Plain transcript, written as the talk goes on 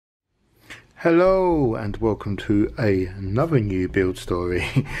Hello and welcome to another new build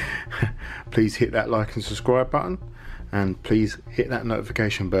story. Please hit that like and subscribe button, and please hit that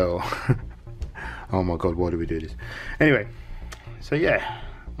notification bell. Oh my god, why do we do this? Anyway, so yeah,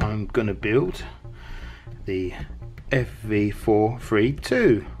 I'm gonna build the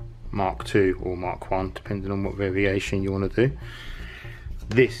FV432 Mark II or Mark I, depending on what variation you want to do.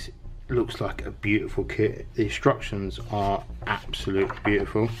 This looks like a beautiful kit. The instructions are absolutely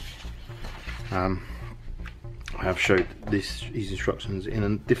beautiful. I have showed these instructions in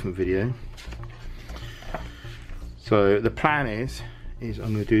a different video. So the plan is I'm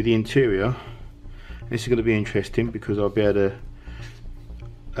going to do the interior. This is going to be interesting because I'll be able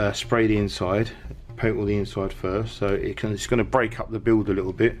to spray the inside, paint all the inside first, so it's going to break up the build a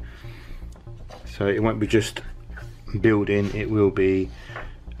little bit. So it won't be just building, it will be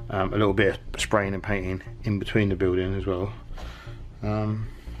a little bit of spraying and painting in between the building as well.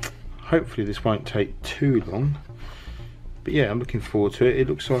 Hopefully this won't take too long, but yeah, I'm looking forward to it. It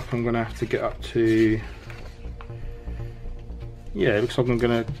looks like I'm gonna have to get up to, yeah, it looks like I'm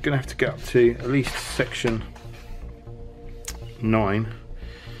gonna have to get up to at least section 9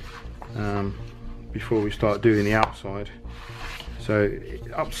 before we start doing the outside. So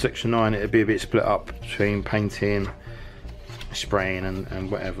up to section 9 it'll be a bit split up between painting, spraying and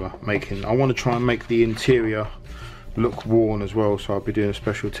whatever. I want to try and make the interior look worn as well, so I'll be doing a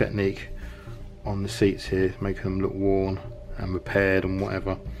special technique on the seats here, making them look worn and repaired and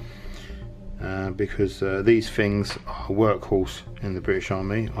whatever, because these things are a workhorse in the British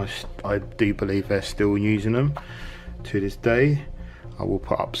Army. I do believe they're still using them to this day. I will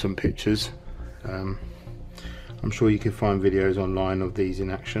put up some pictures. I'm sure you can find videos online of these in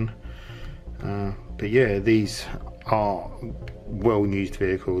action, but yeah, these are well used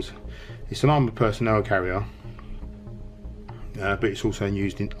vehicles. It's an armoured personnel carrier, but it's also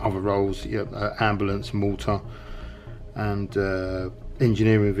used in other roles, ambulance, mortar and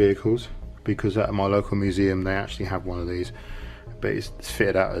engineering vehicles, because at my local museum they actually have one of these, but it's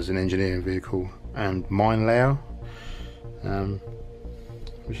fitted out as an engineering vehicle and mine layer,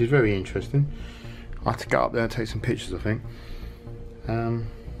 which is very interesting. I have to get up there and take some pictures, I think.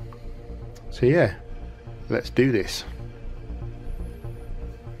 So yeah, let's do this.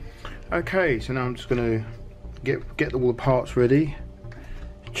 Okay, so now I'm just going to get all the parts ready,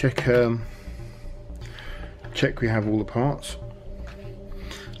 check we have all the parts.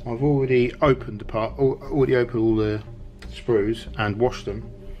 I've already opened the part, already opened all the sprues and washed them.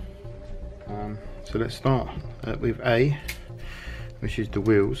 So let's start with A, which is the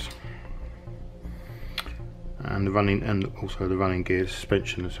wheels and the running, and also the running gears,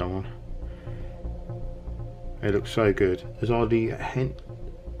 suspension and so on. It looks so good. There's hardly a hint.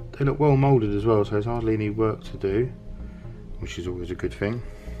 They look well moulded as well, so there's hardly any work to do, which is always a good thing.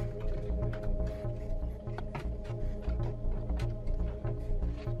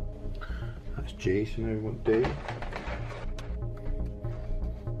 That's G, so now we want D.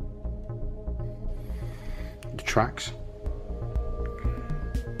 The tracks.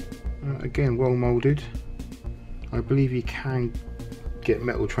 Again, well moulded. I believe you can get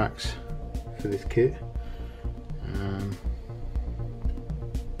metal tracks for this kit.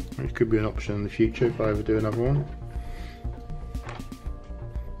 It could be an option in the future if I ever do another one.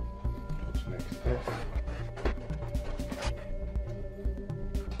 What's next? F.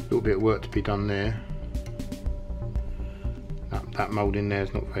 A little bit of work to be done there. That moulding there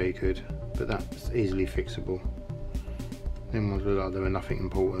is not very good, but that's easily fixable. Them ones look like they were nothing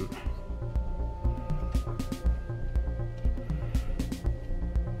important.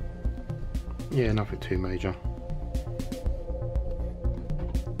 Yeah, nothing too major.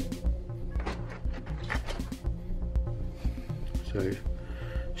 So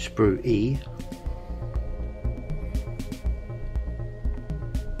sprue E,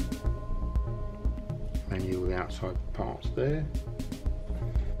 mainly all the outside parts there.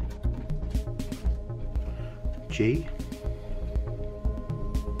 G,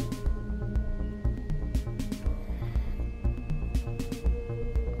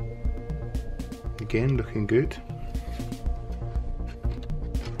 again looking good.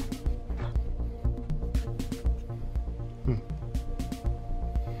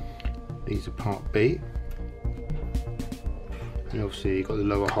 These are part B, and obviously you've got the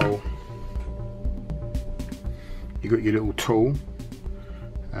lower hole. You've got your little tool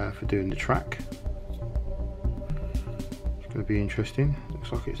for doing the track. It's going to be interesting.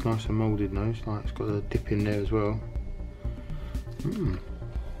 Looks like it's nice and moulded now. It's like it's got a dip in there as well.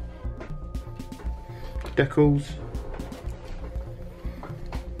 Decals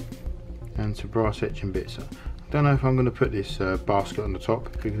and some brass etching bits. I don't know if I'm going to put this basket on the top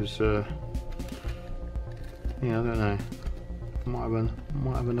because Yeah, I don't know.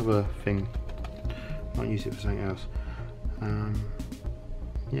 Might have another thing. Might use it for something else.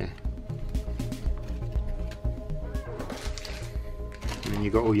 Yeah. And then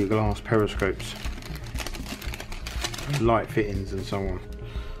you've got all your glass periscopes, light fittings and so on.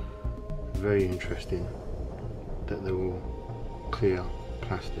 Very interesting that they're all clear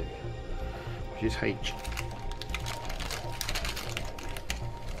plastic, which is H.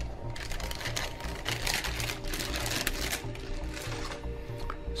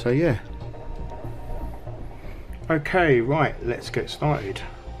 So yeah. Okay, right, let's get started.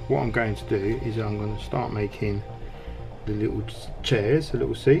 What I'm going to do is I'm going to start making the little chairs, the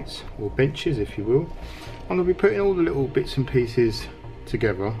little seats, or benches if you will. I'm going to be putting all the little bits and pieces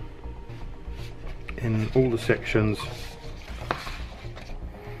together in all the sections.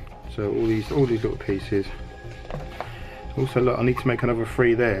 So all these little pieces. Also look, I need to make another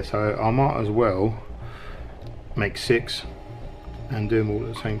 3 there, so I might as well make 6 and do them all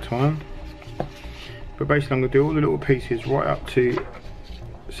at the same time. But basically I'm going to do all the little pieces right up to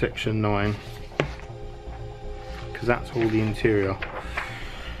section 9, because that's all the interior.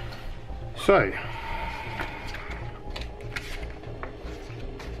 So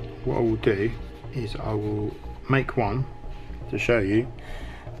what I will do is I will make one to show you,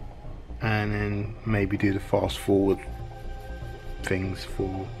 and then maybe do the fast forward things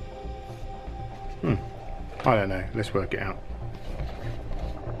for I don't know, let's work it out.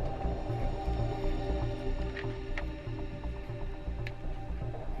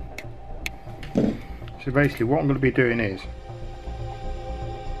 So basically what I'm going to be doing is,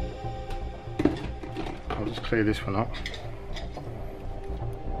 I'll just clear this one up.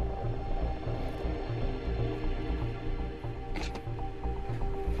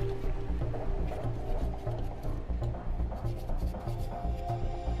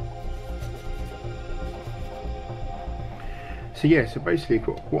 So yeah, so basically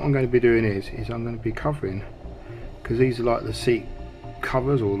what I'm going to be doing is I'm going to be covering, because these are like the seat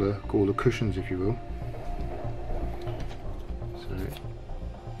covers, or the cushions if you will. So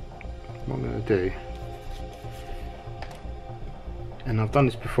what I'm going to do, and I've done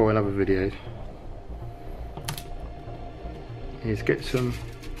this before in other videos, is get some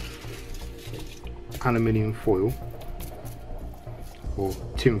aluminium foil, or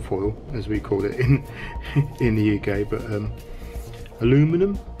tin foil as we call it in the UK, but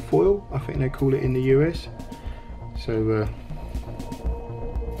aluminum foil I think they call it in the US. So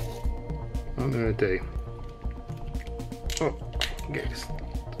what I'm going to do, get this,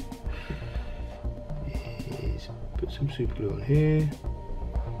 is put some super glue on here.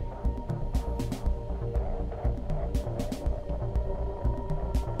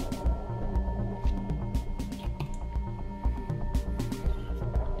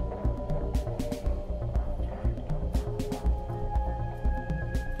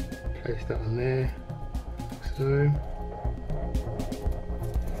 Place that on there, so.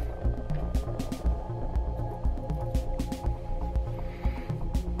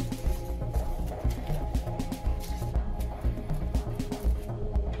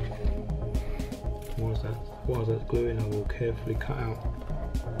 While that's gluing, I will carefully cut out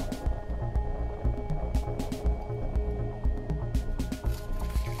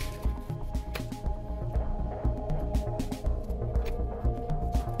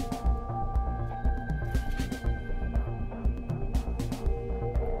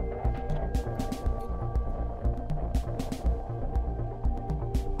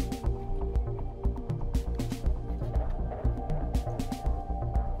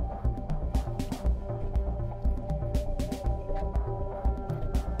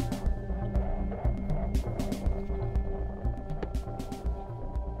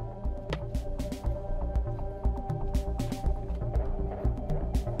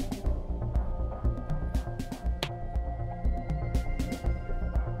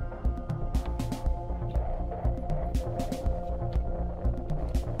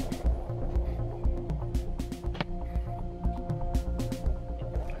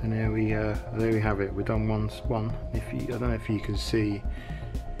and there we have it. We've done one. If you, I don't know if you can see,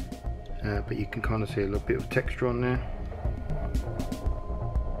 but you can kind of see a little bit of texture on there.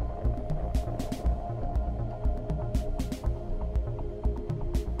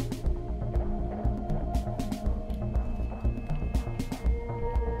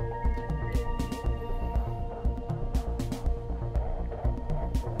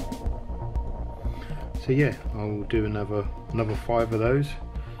 So yeah, I will do another 5 of those,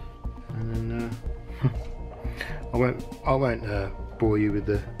 and then I won't bore you with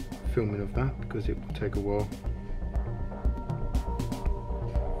the filming of that because it will take a while.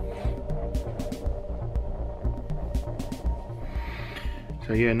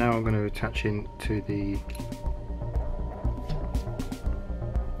 So yeah, now I'm going to attach into the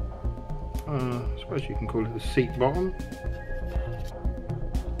I suppose you can call it the seat bottom.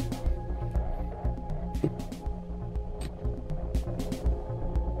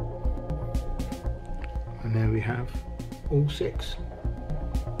 And there we have all 6.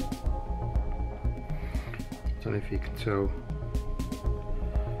 I don't know if you can tell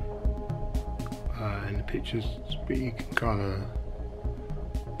in the pictures, but you can kind of,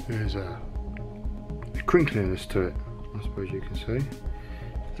 there's a crinkliness to it, I suppose you can say.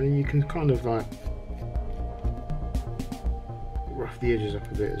 Then you can kind of like rough the edges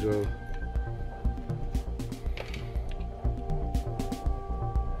up a bit as well.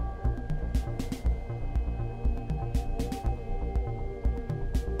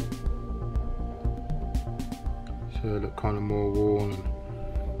 So they look kind of more worn.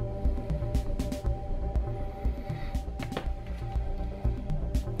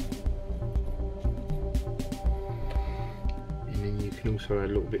 And then you can also add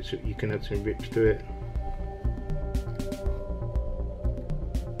little bits, you can add some rips to it.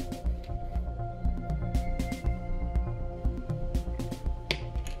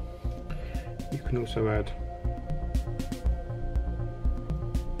 You can also add,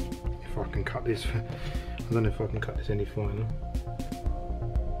 if I can cut this, I don't know if I can cut this any finer.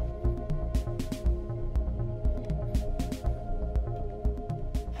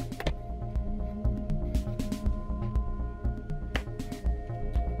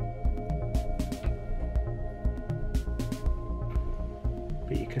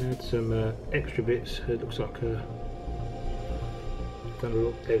 But you can add some extra bits. It looks like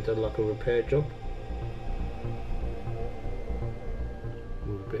they've done like a repair job.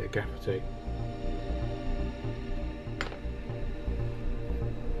 With a bit of gaffer tape.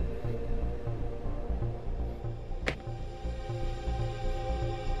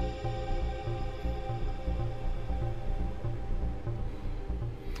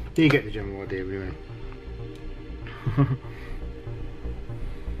 You get the general idea, really.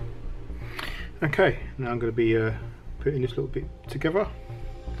 Okay, now I'm going to be putting this little bit together,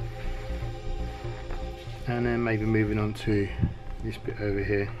 and then maybe moving on to this bit over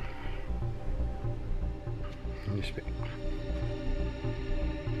here, and this bit.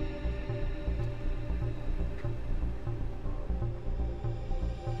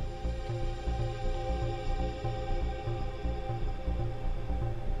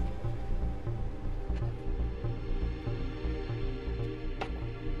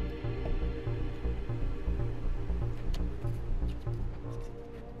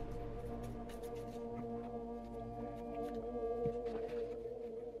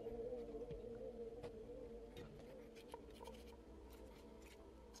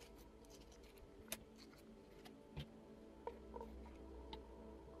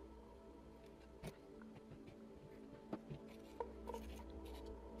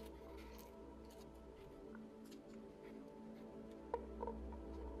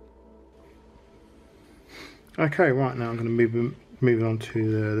 Okay, right, now I'm going to move on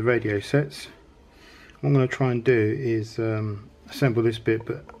to the radio sets. What I'm going to try and do is assemble this bit,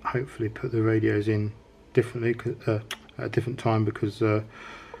 but hopefully put the radios in differently at a different time, because I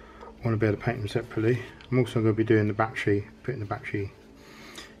want to be able to paint them separately. I'm also going to be doing the battery, putting the battery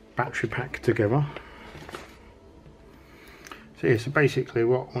pack together. So yeah, so basically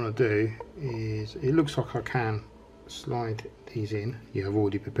what I want to do is, it looks like I can slide these in. Yeah, I've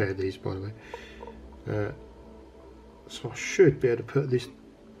already prepared these, by the way. So I should be able to put this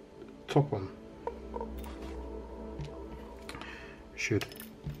top on. Should.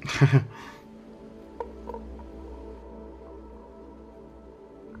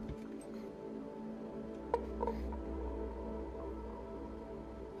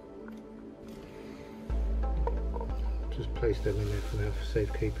 Just place them in there for now for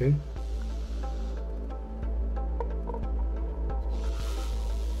safekeeping.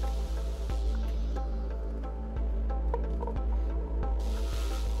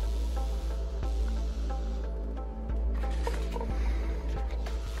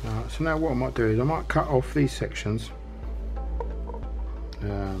 So now what I might do is I might cut off these sections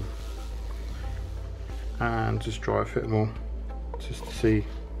and just dry fit them all, just to see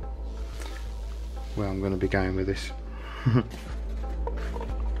where I'm going to be going with this.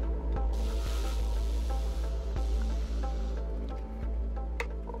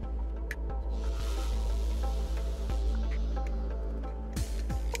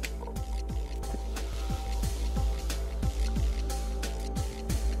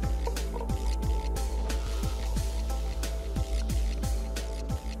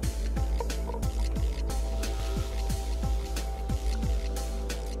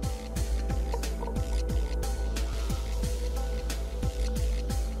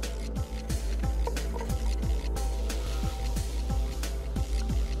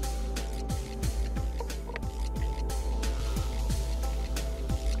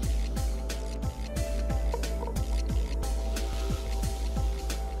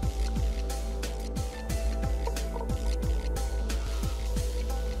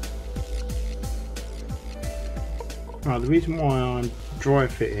 Right, the reason why I'm dry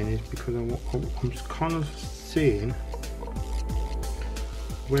fitting is because I'm kind of seeing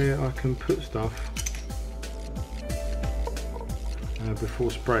where I can put stuff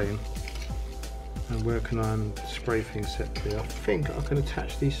before spraying, and where can I spray things separately. I think I can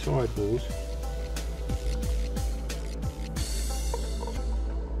attach these sidewalls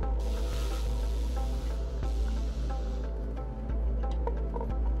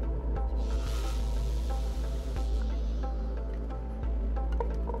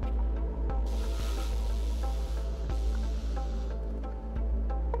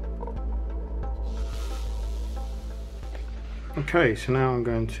Okay, so now I'm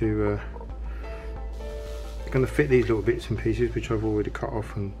going to fit these little bits and pieces which I've already cut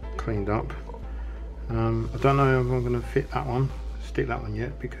off and cleaned up. I don't know if I'm going to stick that one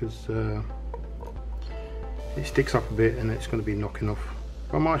yet, because it sticks up a bit and it's going to be knocking off.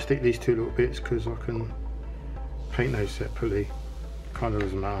 I might stick these two little bits because I can paint those separately, kind of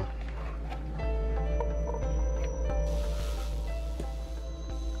doesn't matter.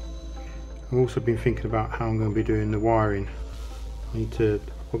 I've also been thinking about how I'm going to be doing the wiring. I need to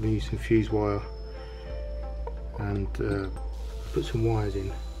probably use some fuse wire and put some wires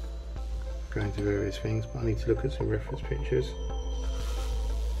in, going to various things, but I need to look at some reference pictures.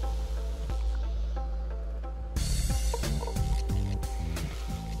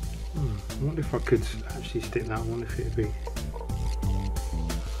 I wonder if I could actually stick that one, if it'd be...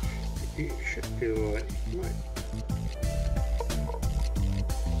 It should be alright. Right.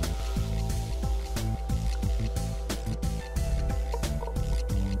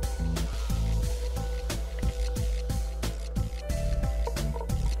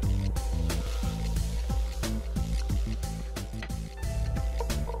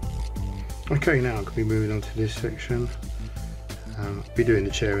 Okay, now I could be moving on to this section. I'll be doing the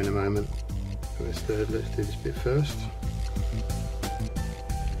chair in a moment, but let's do this bit first.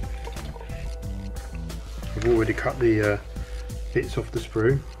 I've already cut the bits off the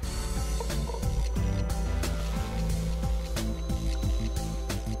sprue.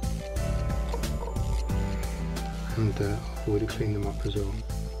 And I've already cleaned them up as well.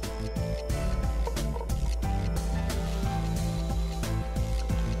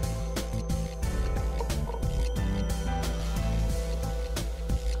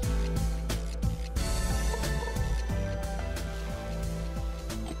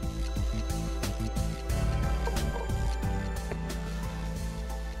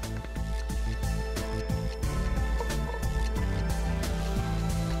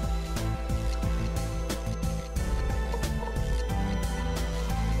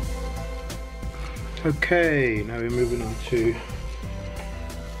 Okay, now we're moving on to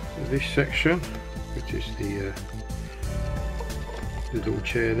this section, which is the little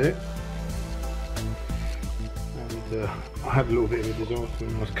chair there. And I had a little bit of a disaster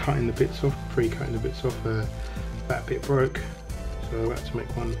when I was cutting the bits off, pre-cutting the bits off. That bit broke, so I had to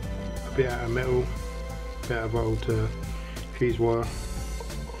make one a bit out of metal, a bit out of old fuse wire.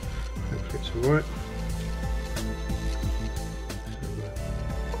 Hopefully it's alright.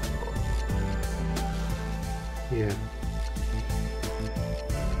 Yeah.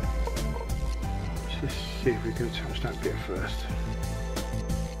 Let's just see if we can attach that bit first.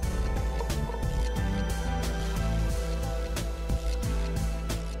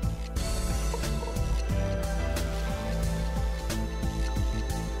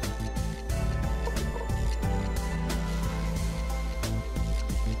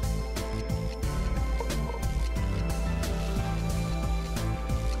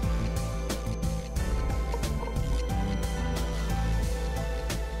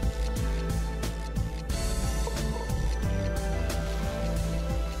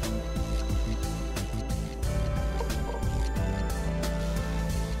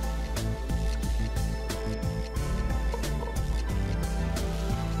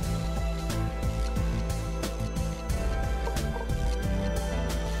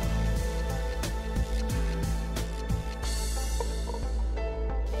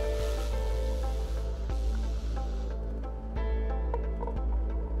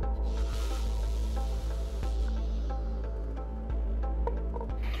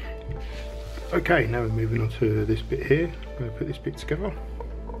 Okay, now we're moving on to this bit here. I'm going to put this bit together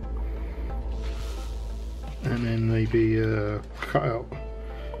and then maybe cut out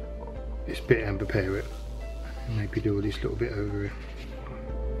this bit and prepare it, and maybe do all this little bit over here.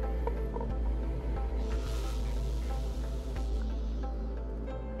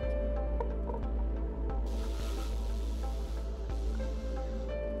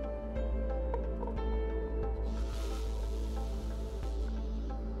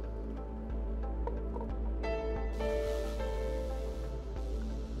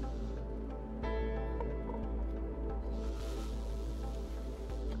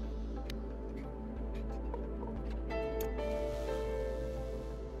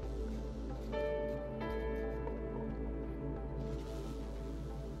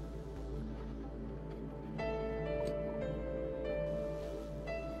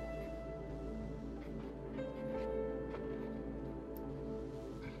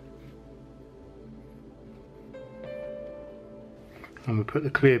 and we put the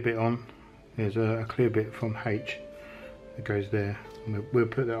clear bit on. There's a clear bit from H that goes there. We'll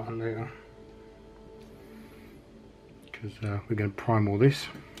put that on later because we're going to prime all this.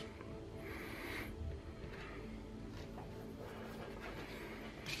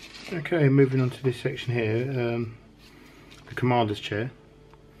 Okay, moving on to this section here, the commander's chair.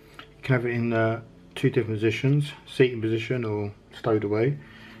 You can have it in 2 different positions, seating position or stowed away.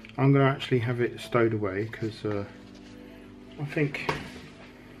 I'm going to actually have it stowed away because I think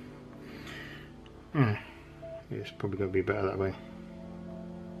it's probably going to be better that way.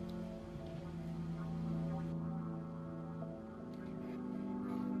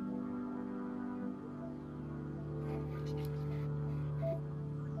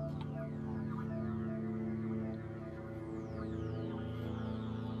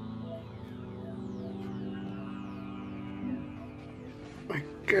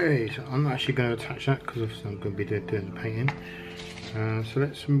 Okay, so I'm actually going to attach that because obviously I'm going to be doing the painting. So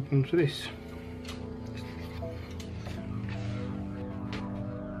let's move on to this.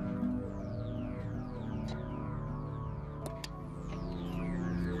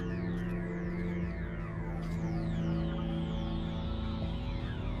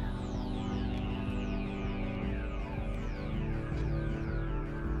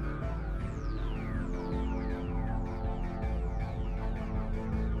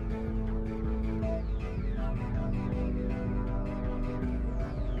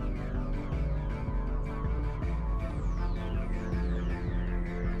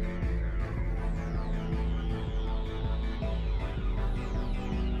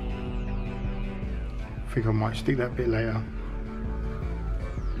 I think I might stick that bit later.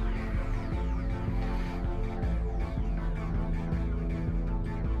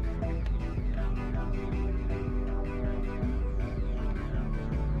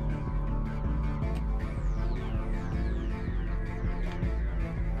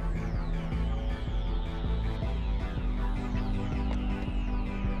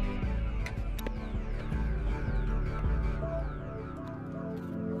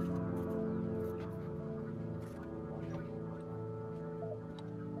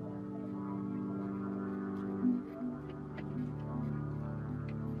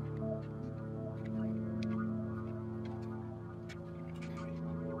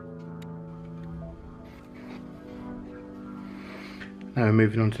 Now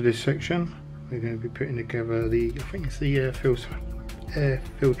moving on to this section, we're going to be putting together the, I think it's the air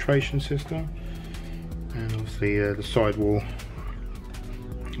filtration system, and obviously the sidewall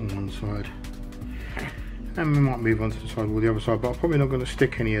on one side, and we might move on to the sidewall the other side, but I'm probably not going to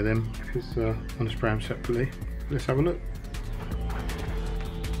stick any of them because I'm going to spray them separately. Let's have a look.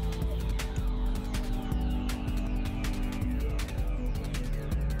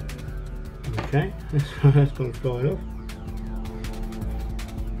 Okay, that's going to fly off.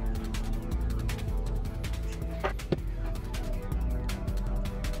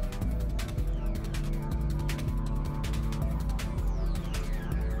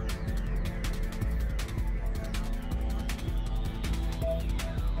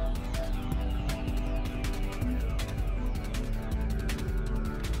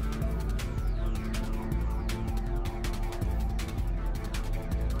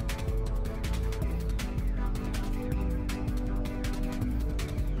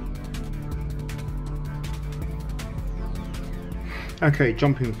 Okay,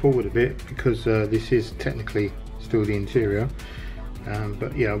 jumping forward a bit because this is technically still the interior,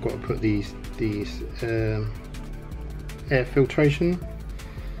 but yeah, I've got to put these air filtration,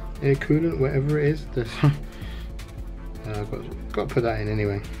 air coolant, whatever it is. I've got to put that in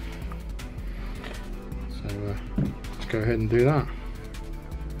anyway. So let's go ahead and do that.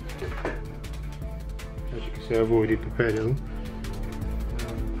 As you can see, I've already prepared it all.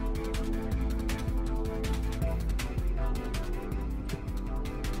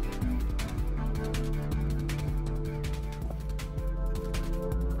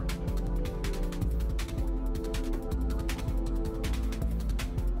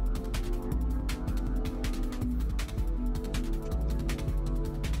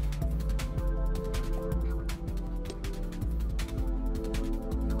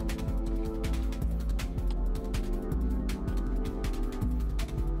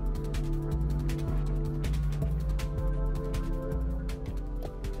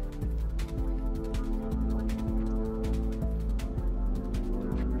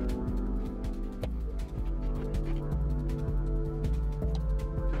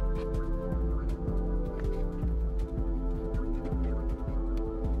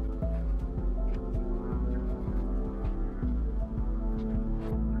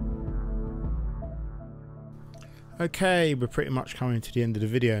 Okay, we're pretty much coming to the end of the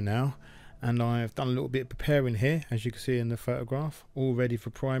video now, and I've done a little bit of preparing here, as you can see in the photograph, all ready for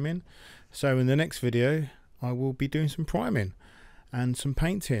priming. So in the next video I will be doing some priming and some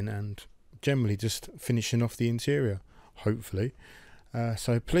painting and generally just finishing off the interior, hopefully.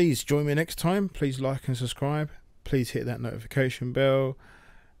 So please join me next time. Please like and subscribe, please hit that notification bell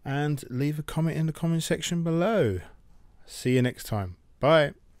and leave a comment in the comment section below. See you next time.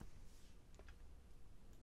 Bye.